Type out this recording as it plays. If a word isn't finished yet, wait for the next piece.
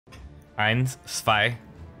Eins, zwei,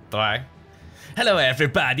 drei. Hello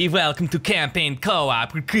everybody, welcome to Campaign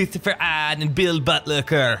Co-op with ChristopherOdd and Bill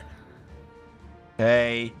Butler.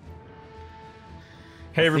 Hey.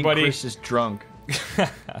 Hey everybody. I think Chris is drunk.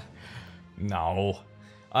 No.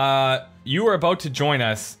 You are about to join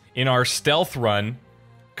us in our stealth run.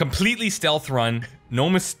 Completely stealth run. No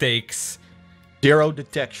mistakes. Zero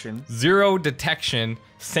detection. Zero detection.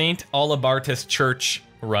 Saint Olibartus Church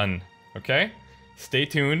run. Okay? Stay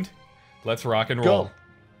tuned. Let's rock and roll. Go.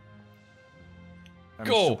 I'm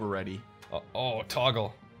Go. super ready. Oh,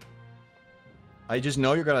 toggle. I just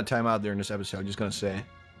know you're gonna time out there in this episode. I'm just gonna say.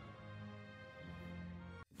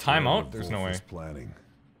 Time out? There's no way. Planning.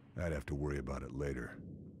 I'd have to worry about it later.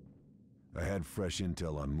 I had fresh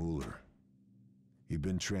intel on Müller. He'd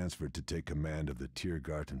been transferred to take command of the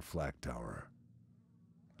Tiergarten flak tower.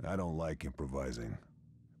 I don't like improvising,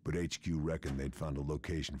 but HQ reckoned they'd found a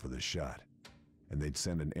location for the shot, and they'd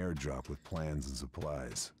send an airdrop with plans and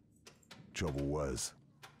supplies. Trouble was,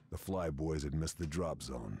 the flyboys had missed the drop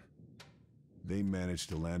zone. They managed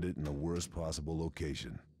to land it in the worst possible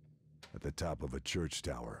location, at the top of a church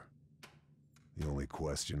tower. The only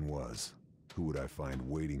question was, who would I find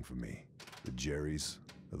waiting for me? The Jerrys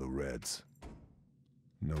or the Reds?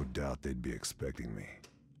 No doubt they'd be expecting me.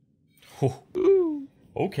 Oh.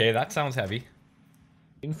 Okay, that sounds heavy.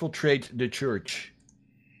 Infiltrate the church.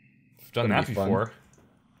 I've done that before.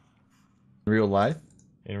 In real life?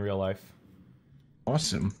 In real life.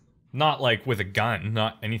 Awesome. Not like with a gun,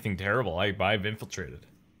 not anything terrible. I've infiltrated.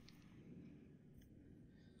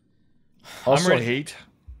 Also hate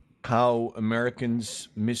how Americans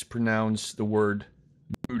mispronounce the word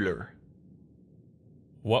Müller.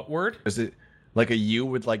 What word? Is it like a U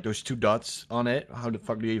with like those two dots on it? How the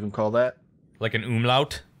fuck do you even call that? Like an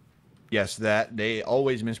umlaut? Yes, that. They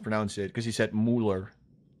always mispronounce it because he said Müller.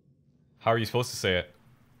 How are you supposed to say it?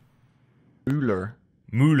 Müller.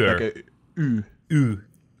 Müller. Like a U. U.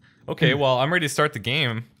 Okay, well, I'm ready to start the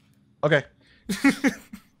game. Okay.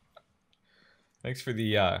 Thanks for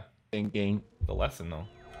the Sinking. the lesson though.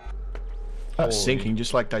 Sinking,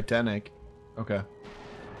 just like Titanic. Okay.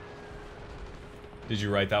 Did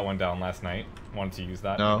you write that one down last night? Wanted to use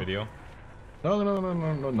that in No. the video?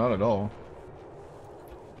 No, not at all.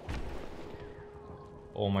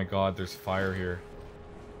 Oh my god, there's fire here.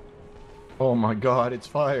 Oh my god, it's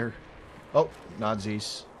fire. Oh,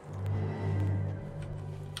 Nazis.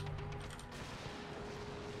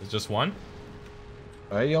 There's just one?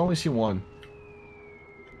 I only see one.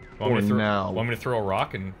 Want me to now. Want me to throw a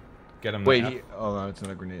rock and get him? Wait, oh no, it's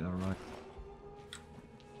not a grenade, never mind.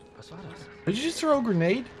 Did you just throw a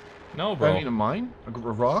grenade? No, bro. I mean a mine? A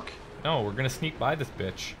rock? No, we're gonna sneak by this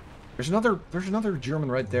bitch. There's another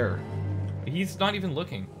German right there. He's not even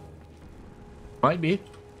looking. Might be.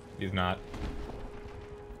 He's not.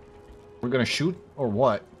 We're gonna shoot or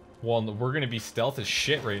what? Well, we're gonna be stealth as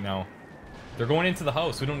shit right now. They're going into the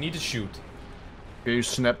house. We don't need to shoot. Can you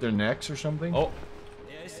snap their necks or something? Oh.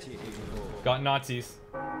 Got Nazis.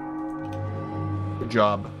 Good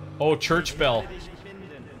job. Oh, church bell.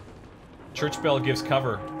 Church bell gives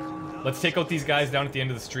cover. Let's take out these guys down at the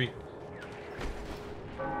end of the street.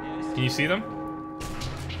 Can you see them?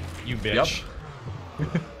 You bitch. Yep.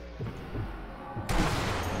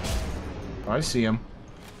 I see him.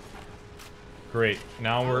 Great.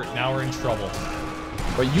 Now we're in trouble.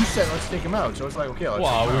 But you said let's take him out, so it's like okay. Let's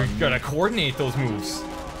Well, take him we out. gotta coordinate those moves.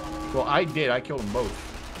 Well, I did. I killed them both.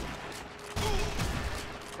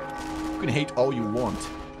 You can hate all you want.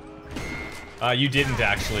 You didn't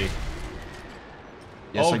actually.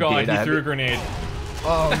 Yes, Oh I god, did. he threw a grenade.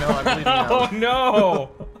 Oh no, I'm bleeding out. Oh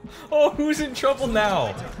no! Oh, who's in trouble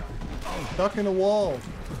now? Stuck in a wall.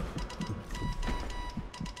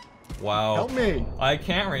 Wow. Help me. I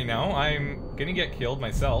can't right now. I'm gonna get killed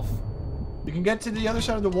myself. You can get to the other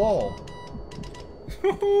side of the wall.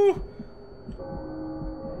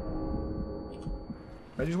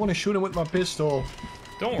 I just want to shoot him with my pistol.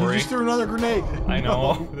 Don't He worry. just threw another grenade. I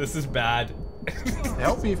know. No. This is bad.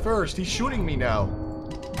 Help me first. He's shooting me now.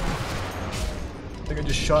 I think I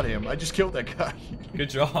just shot him. I just killed that guy. Good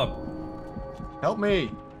job. Help me.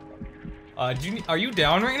 Are you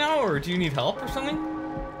down right now, or do you need help or something?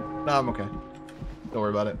 Nah, I'm okay. Don't worry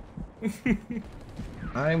about it.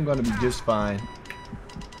 I'm gonna be just fine.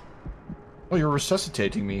 Oh, you're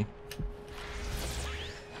resuscitating me.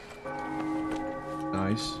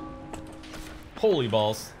 Nice. Holy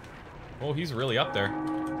balls. Oh, he's really up there.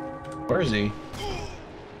 Where is he?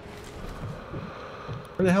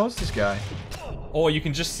 Where the hell is this guy? Oh, you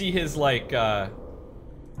can just see his, like,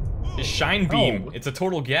 his shine beam. Oh. It's a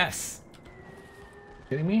total guess.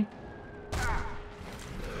 Kidding me?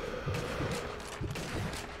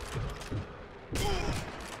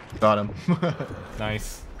 Got him.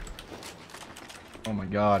 Nice. Oh my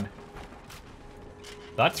god.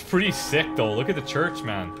 That's pretty sick, though. Look at the church,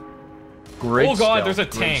 man. Great. Oh god, stealth. there's a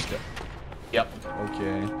Great tank. stealth. Yep.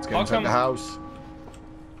 Okay. Let's get How inside come- the house.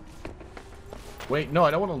 Wait, no,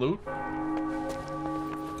 I don't want to loot.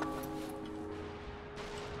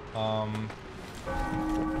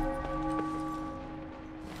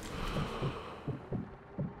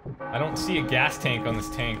 I don't see a gas tank on this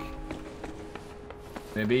tank.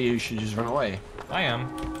 Maybe you should just run away. I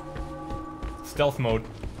am. Stealth mode.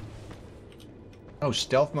 Oh,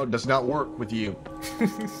 stealth mode does not work with you.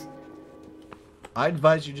 I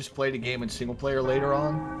advise you just play the game in single player later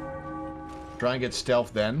on. Try and get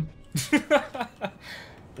stealth then.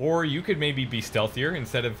 Or you could maybe be stealthier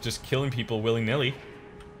instead of just killing people willy-nilly.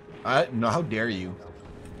 No, how dare you?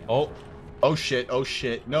 Oh. Oh shit, oh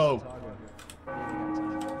shit, no.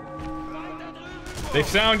 They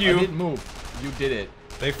found you. I didn't move. You did it.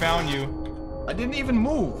 They found you. I didn't even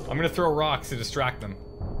move. I'm gonna throw rocks to distract them.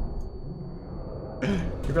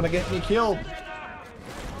 You're gonna get me killed.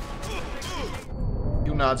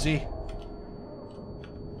 You Nazi.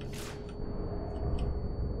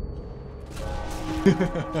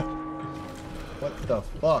 What the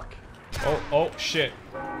fuck? Oh, shit.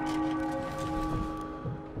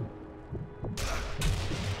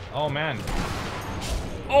 Oh, man.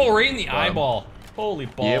 Oh, right in the eyeball. Holy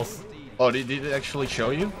balls. Yep. Oh, did it actually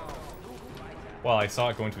show you? Well, I saw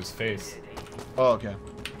it go into his face. Oh, okay.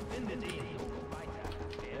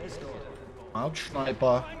 Ouch,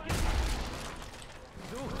 sniper.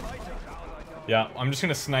 Yeah, I'm just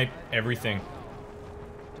gonna snipe everything.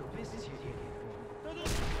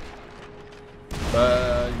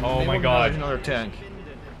 Oh my god. There's another tank.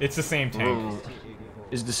 It's the same tank. Ooh.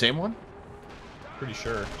 Is it the same one? Pretty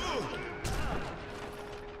sure.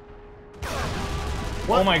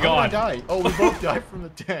 What? Oh my god. How did I die? Oh, we both died from the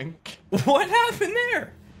tank. What happened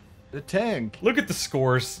there? The tank. Look at the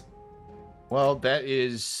scores. Well, that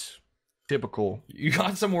is typical. You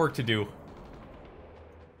got some work to do.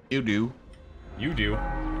 You do. You do.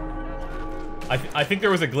 I think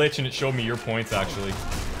there was a glitch and it showed me your points, actually.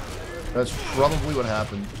 That's probably what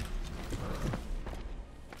happened.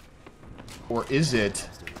 Or is it?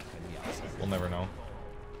 We'll never know.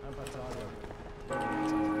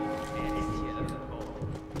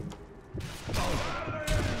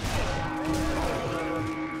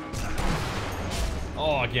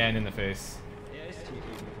 Oh, again in the face.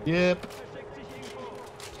 Yep.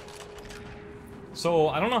 So,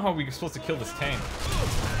 I don't know how we're supposed to kill this tank.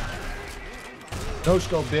 No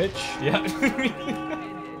skull, bitch. Yeah.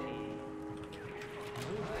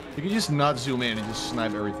 You can just not zoom in and just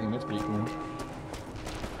snipe everything. That's pretty cool.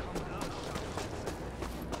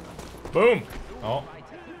 Boom! Oh.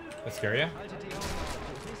 That scare ya?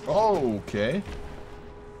 Oh, okay.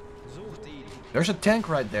 There's a tank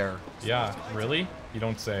right there. Yeah, really? You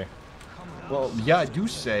don't say. Well, yeah, I do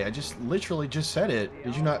say. I just literally just said it.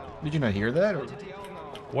 Did you not hear that? Or...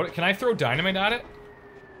 What, can I throw dynamite at it?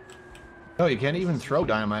 No, you can't even throw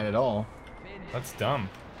dynamite at all. That's dumb.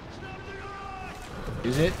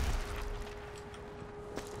 Is it?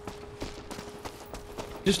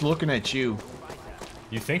 Just looking at you.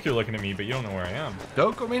 You think you're looking at me, but you don't know where I am.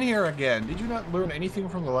 Don't come in here again. Did you not learn anything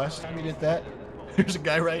from the last time you did that? There's a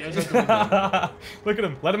guy right outside the window. Look at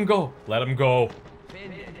him. Let him go. Let him go.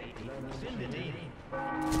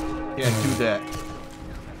 Can't do that.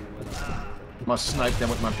 Must snipe them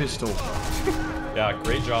with my pistol. Yeah,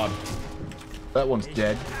 great job. That one's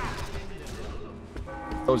dead.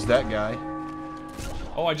 Who's that guy?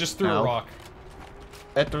 Oh, I just threw a Ow. rock.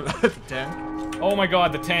 At the tank? Oh my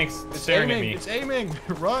god, the tank's staring at me. It's aiming!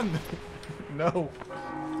 Run! No.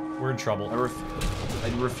 We're in trouble. I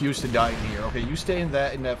refuse to die in here. Okay, you stay in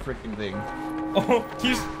that freaking thing. Oh,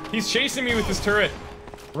 he's chasing me with his turret.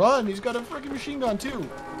 Run! He's got a freaking machine gun too.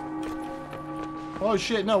 Oh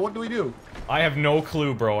shit, no, what do we do? I have no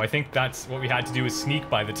clue, bro. I think that's what we had to do is sneak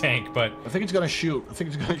by the tank, but... I think it's gonna shoot. I think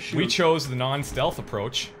it's gonna shoot. We chose the non-stealth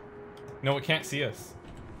approach. No, it can't see us.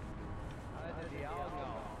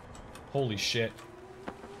 Holy shit.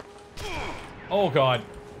 Oh god.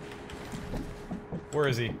 Where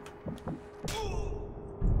is he?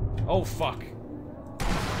 Oh fuck.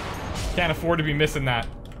 Can't afford to be missing that.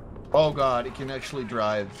 Oh god, it can actually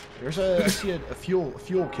drive. There's I see a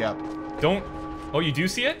fuel cap. Don't... Oh, you do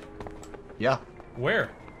see it? Yeah. Where?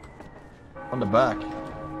 On the back.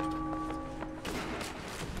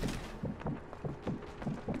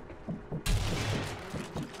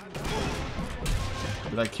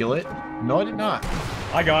 Did I kill it? No, I did not.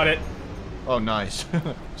 I got it. Oh, nice.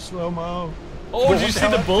 Slow-mo. Oh, did you see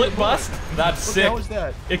the bullet bust? That's What the sick. hell was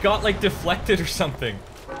that? It got like deflected or something.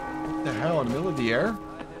 What the hell, in the middle of the air?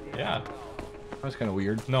 Yeah. That's kind of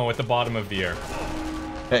weird. No, at the bottom of the air.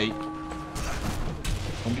 Hey.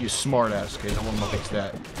 Don't be a smartass, okay? No one likes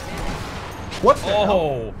that. What the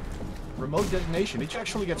hell? Remote detonation. Did you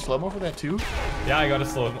actually get slow-mo for that too? Yeah, I got a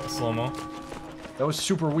slow-mo. That was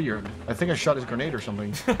super weird. I think I shot his grenade or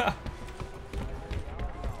something. I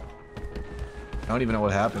don't even know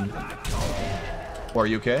what happened. Oh, are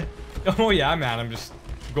you okay? Oh yeah, man. I'm just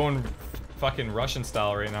going fucking Russian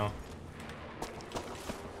style right now.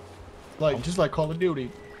 Like, just like Call of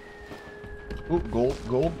Duty. Ooh,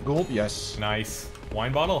 gold, yes. Nice.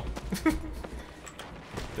 Wine bottle?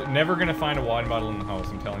 They're never gonna find a wine bottle in the house,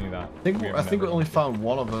 I'm telling you that. I think we only found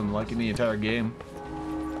one of them, like, in the entire game.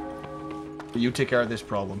 But you take care of this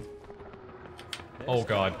problem. Oh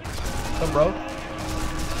god. What's up, bro?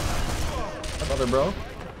 What's up, other bro?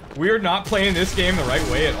 We're not playing this game the right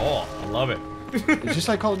way at all. I love it. It's just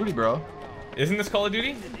like Call of Duty, bro. Isn't this Call of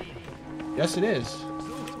Duty? Yes, it is.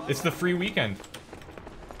 It's the free weekend.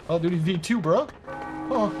 Call of Duty V2, bro.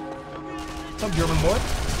 Oh. What's up, German boy?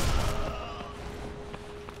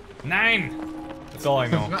 9! That's all I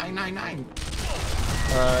know. 999.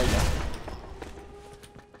 Yeah.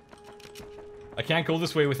 I can't go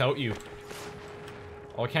this way without you.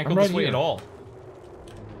 Oh, I can't go I'm this right way here. at all.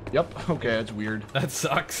 Yep, okay, that's weird. That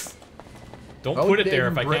sucks. Don't Why put would it they there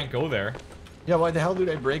even if I can't go there. Yeah, why the hell did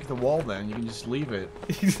I break the wall then? You can just leave it.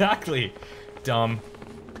 Exactly. Dumb.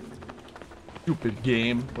 Stupid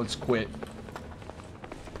game. Let's quit.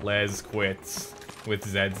 Les quits. With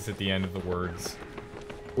Z's at the end of the words.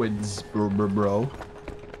 Quids, bro.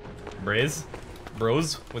 Briz?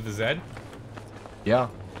 Bros with a Z? Yeah.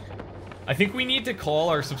 I think we need to call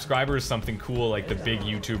our subscribers something cool like the big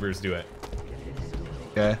YouTubers do it.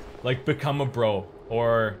 Okay. Like become a bro.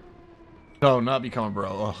 Or... No, not become a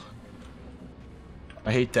bro. Ugh.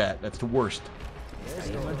 I hate that. That's the worst.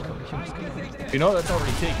 You know that's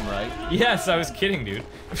already taken, right? Yes, I was kidding, dude.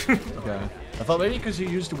 Okay. I thought maybe because you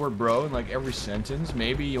used the word bro in like every sentence,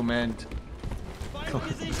 maybe you meant...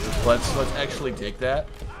 let's actually take that.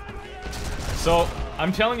 So,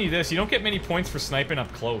 I'm telling you this, you don't get many points for sniping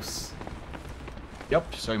up close.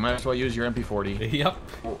 Yep, so you might as well use your MP40. Yep.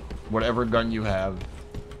 Whatever gun you have.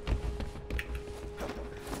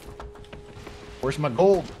 Where's my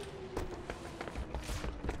gold?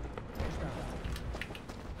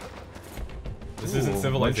 This isn't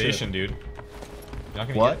Civilization, dude.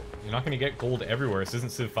 You're not gonna get gold everywhere. This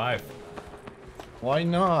isn't Civ 5. Why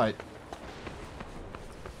not?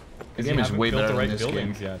 The game is way better than this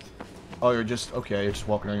game. Yet. Oh, you're just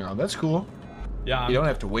walking around. That's cool. Yeah, you don't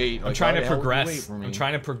have to wait. I'm trying to progress. I'm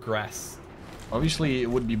trying to progress. Obviously, it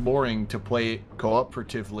would be boring to play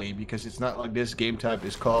cooperatively because it's not like this game type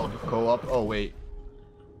is called co-op. Oh wait.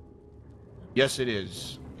 Yes, it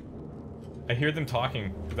is. I hear them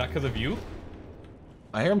talking. Is that because of you?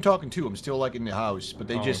 I hear them talking too. I'm still like in the house, but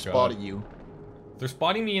they just spotted you. They're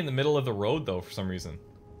spotting me in the middle of the road though, for some reason.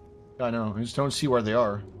 I know. I just don't see where they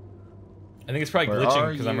are. I think it's probably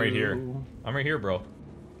glitching because I'm right here. I'm right here, bro.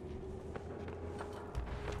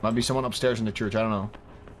 Might be someone upstairs in the church. I don't know.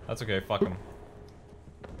 That's okay. Fuck him.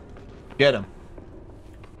 Get him.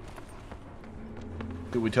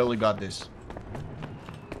 Dude, we totally got this.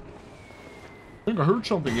 I think I heard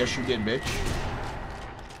something. Yes, you did, bitch.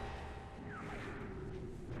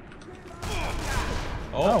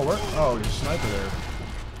 Oh, where? Oh, there's a sniper there.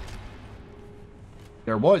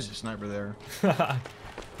 There was a sniper there.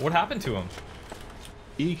 What happened to him?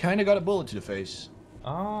 He kind of got a bullet to the face.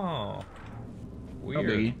 Oh. Weird.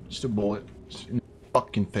 Okay, just a bullet. Just in the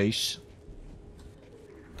fucking face.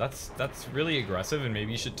 That's really aggressive, and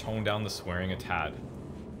maybe you should tone down the swearing a tad.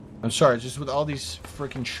 I'm sorry, just with all these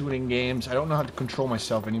freaking shooting games, I don't know how to control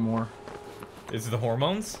myself anymore. Is it the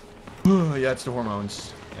hormones? Yeah, it's the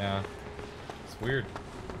hormones. Yeah. It's weird.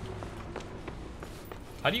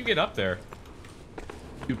 How do you get up there?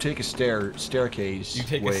 You take a staircase. You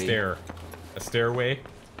take a stair. A stairway?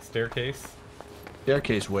 Staircase?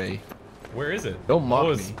 Staircase way. Where is it? Don't mock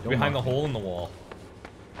me. It's Don't behind the mock me. hole in the wall.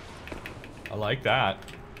 I like that.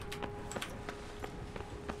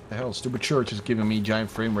 The hell, stupid church is giving me giant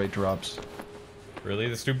frame rate drops. Really?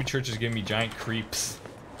 The stupid church is giving me giant creeps.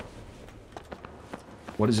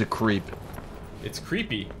 What is a creep? It's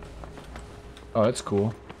creepy. Oh, that's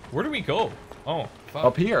cool. Where do we go? Oh, fuck.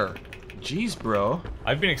 Up here. Jeez, bro.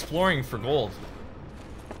 I've been exploring for gold.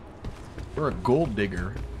 You're a gold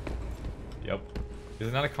digger. Yep.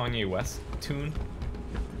 Isn't that a Kanye West tune?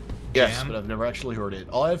 Yes, Jam? but I've never actually heard it.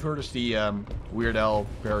 All I've heard is the Weird Al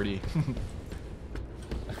parody.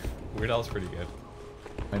 Weird Al's pretty good.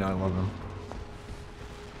 I know, I love him.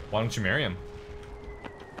 Why don't you marry him?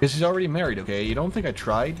 Because he's already married, okay? You don't think I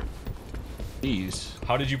tried? Jeez.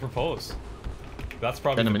 How did you propose? That's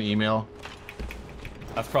probably Send him an email.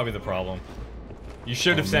 That's probably the problem. You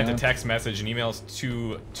should have sent a text message. An email's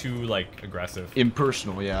too like aggressive.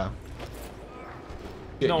 Impersonal, yeah.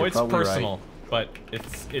 No, it's personal, but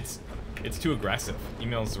it's too aggressive.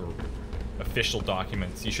 Emails are official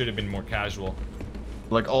documents. You should have been more casual.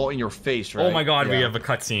 Like all in your face, right? Oh my god, we have a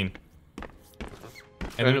cutscene.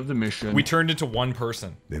 End of the mission. We turned into one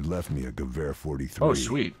person. They left me a Gewehr 43. Oh,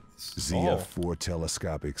 sweet. ZF4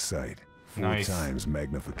 telescopic sight. 4 Nice. times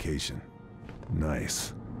magnification.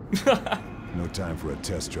 Nice. No time for a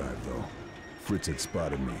test drive, though. Fritz had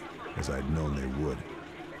spotted me, as I'd known they would.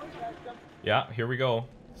 Yeah, here we go.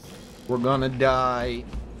 We're gonna die.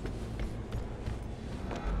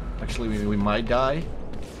 Actually, we might die.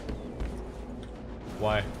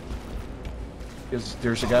 Why? Because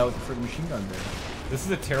there's a guy with a freaking machine gun there. This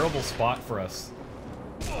is a terrible spot for us.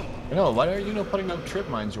 I know, why are you not putting up trip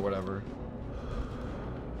mines or whatever?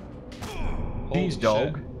 Jeez,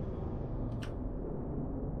 dog. Shit.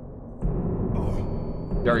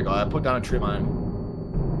 There we go, I put down a trip mine.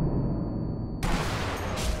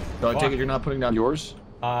 So I take it you're not putting down yours?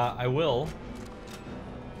 I will.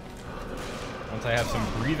 Once I have some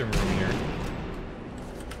breather room here.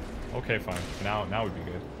 Okay, fine. Now would be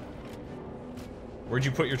good. Where'd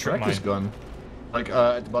you put your trip mine? Practice gun. Like,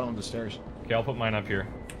 at the bottom of the stairs. Okay, I'll put mine up here.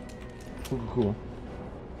 Cool.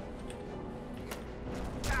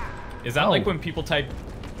 Is that like when people type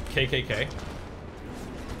KKK?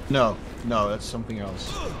 No, that's something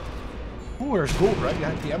else. Ooh, there's gold right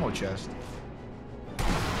behind the ammo chest.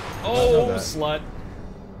 Oh, slut.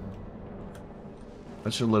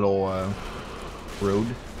 That's a little, rude.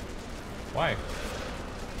 Why?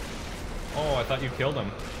 Oh, I thought you killed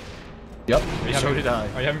him. Yep, so did I.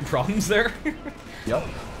 Are you having problems there? Yep.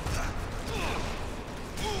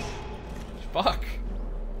 Fuck.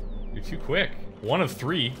 You're too quick. 1 of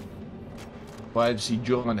 3. Well, I see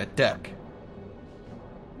Joe on the deck.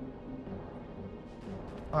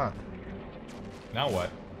 Ah. Now what?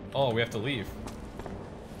 Oh, we have to leave.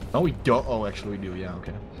 No, we don't. Oh, actually, we do. Yeah,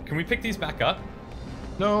 okay. Can we pick these back up?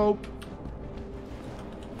 Nope.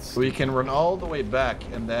 We can run all the way back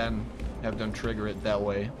and then have them trigger it that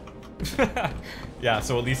way. Yeah,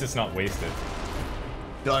 so at least it's not wasted.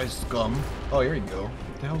 Die, scum. Oh, here you go.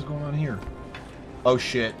 What the hell's going on here? Oh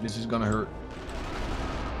shit, this is gonna hurt.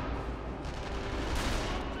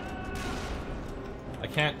 I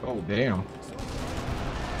can't. Oh, damn.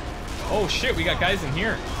 Oh shit, we got guys in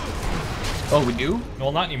here. Oh, we do?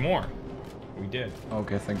 Well, not anymore. We did.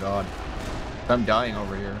 Okay, thank God. I'm dying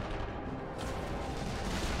over here.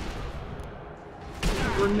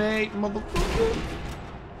 Grenade, motherfucker.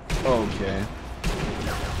 Okay.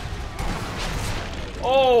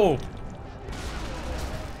 Oh!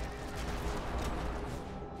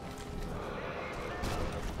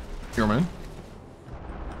 Here, man.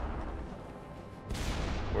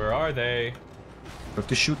 Where are they? We have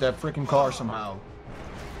to shoot that freaking car somehow.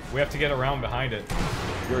 We have to get around behind it.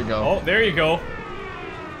 Here we go. Oh, there you go.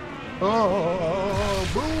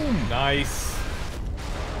 Oh, boom! Nice.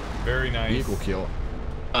 Very nice. Vehicle kill.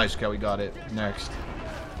 Nice, okay, we got it. Next.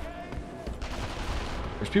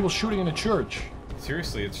 There's people shooting in a church.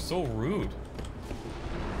 Seriously, it's so rude.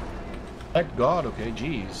 Thank God, okay,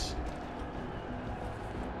 jeez.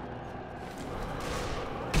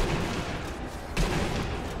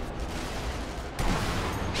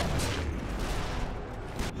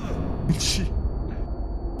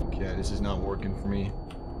 Okay, this is not working for me.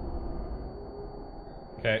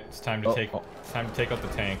 Okay, it's time to It's time to take out the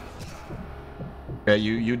tank. Okay,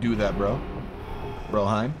 you do that, bro.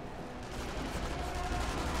 Broheim. I'm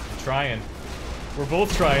trying. We're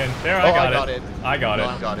both trying. There, I got it. I got it.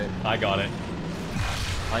 I got it. I got it.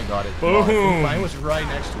 I got it. Boom. Oh, mine was right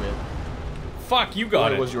next to it. Fuck, you got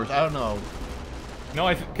What it. was yours? I don't know.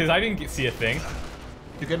 No, because I didn't see a thing.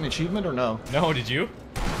 Did you get an achievement or no? No, did you?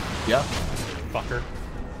 Yeah. Fucker.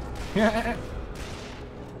 Yeah.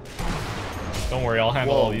 Don't worry, I'll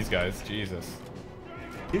handle Whoa. all these guys. Jesus.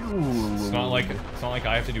 It's not like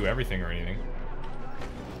I have to do everything or anything.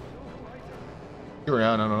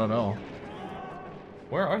 Yeah, no.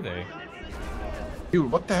 Where are they? Dude,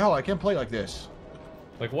 what the hell? I can't play like this.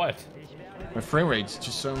 Like what? My frame rate's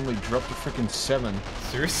just suddenly dropped to freaking 7.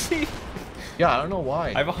 Seriously? Yeah, I don't know why.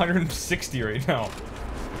 I have 160 right now.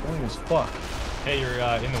 Annoying as fuck. Hey, you're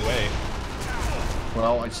in the way.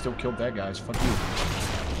 Well, I still killed that guy, so fuck you.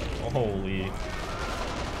 Holy.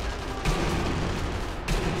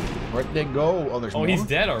 Where'd they go? Oh, there's more? He's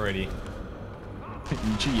dead already.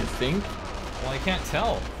 Gee, you think? Well, I can't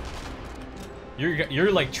tell.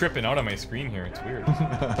 You're like tripping out on my screen here. It's weird.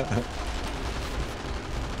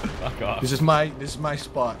 Fuck off. This is my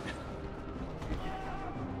spot.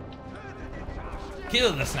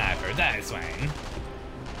 Kill the sniper, that's fine.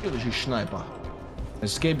 Kill the sniper.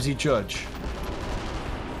 Escape the judge.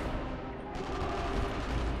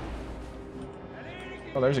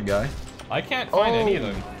 Oh, there's a guy. I can't find any of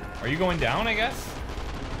them. Are you going down, I guess?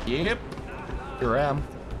 Yep. Here I am.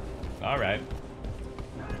 Alright.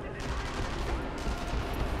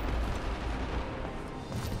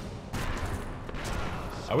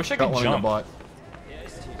 I wish I could jump.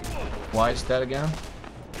 Why is that again?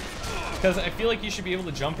 Because I feel like you should be able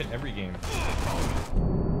to jump in every game.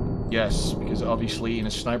 Yes, because obviously in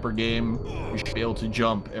a sniper game, you should be able to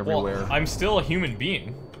jump everywhere. Well, I'm still a human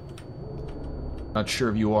being. Not sure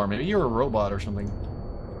if you are. Maybe you're a robot or something.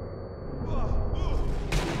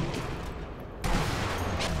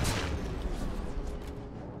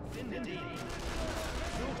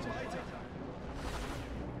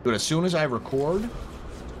 Dude, as soon as I record,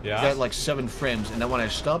 I get like 7 frames, and then when I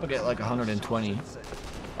stop, I get like 120.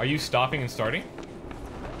 Are you stopping and starting?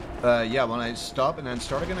 Yeah, when I stop and then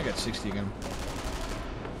start again, I get 60 again.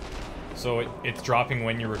 So it's dropping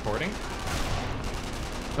when you're recording?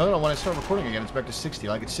 No, when I start recording again, it's back to 60.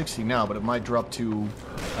 Like, it's 60 now, but it might drop to,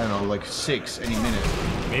 I don't know, like 6 any minute.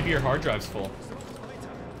 Maybe your hard drive's full.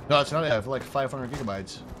 No, it's not. I have like 500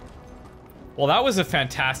 gigabytes. Well, that was a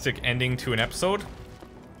fantastic ending to an episode.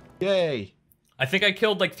 Yay! I think I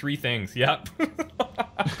killed like 3 things. Yep.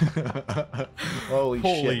 Holy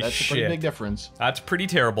shit, that's a pretty big difference. That's pretty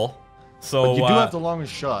terrible. So but you do have the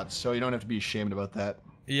longest shots, so you don't have to be ashamed about that.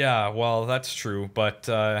 Yeah, well, that's true, but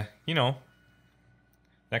you know,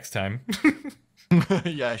 next time.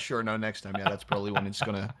 Yeah, sure. No, next time. Yeah, that's probably when it's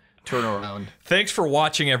gonna turn around. Thanks for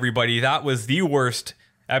watching, everybody. That was the worst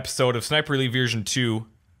episode of Sniper Elite version 2,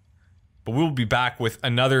 but we'll be back with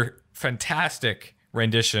another fantastic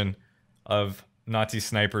rendition of Nazi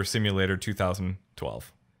Sniper Simulator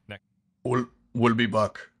 2012. Next. We'll be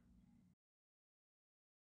back.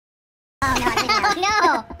 Oh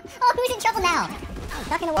no! Oh, who's in trouble now?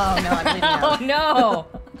 Stuck in a wall. Oh no, I'm bleeding out. Oh no!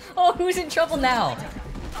 Oh, who's in trouble now?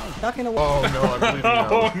 Stuck in a wall. Oh no, I'm bleeding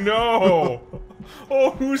out. Oh no!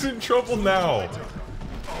 Oh, who's in trouble now?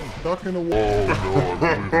 Stuck in a wall.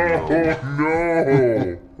 Oh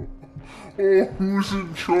no! Oh, who's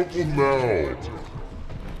in trouble now?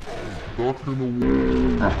 Stuck in a wall.